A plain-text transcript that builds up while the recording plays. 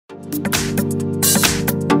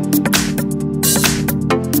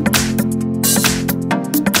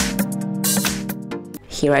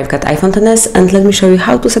Here I've got iPhone XS, and let me show you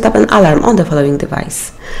how to set up an alarm on the following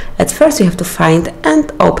device. At first you have to find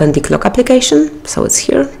and open the clock application, so it's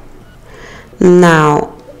here.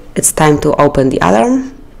 Now it's time to open the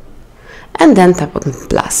alarm and then tap on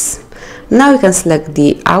plus. Now you can select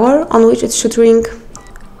the hour on which it should ring,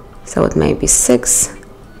 so it may be 6:01,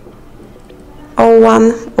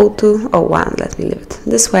 02, 01, let me leave it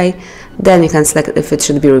this way. Then you can select if it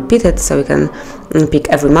should be repeated, so you can pick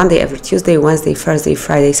every Monday, every Tuesday, Wednesday, Thursday,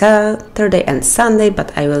 Friday, Saturday and Sunday,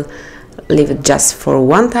 but I will leave it just for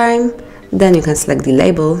one time. Then you can select the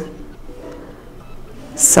label,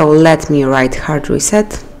 so let me write hard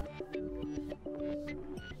reset.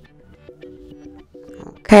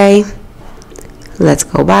 Okay, let's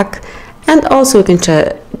go back, and also you can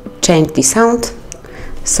change the sound,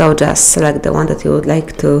 so just select the one that you would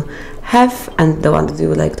like to have and the one that you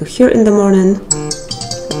would like to hear in the morning.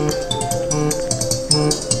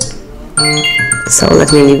 So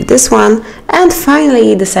let me leave this one, and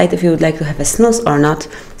finally decide if you would like to have a snooze or not,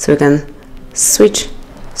 so you can switch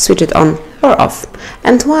it on or off.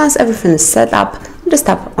 And once everything is set up, just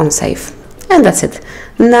tap on save. And that's it.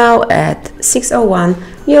 Now at 6:01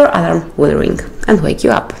 your alarm will ring and wake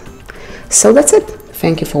you up. So that's it.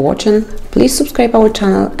 Thank you for watching. Please subscribe our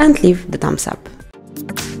channel and leave the thumbs up.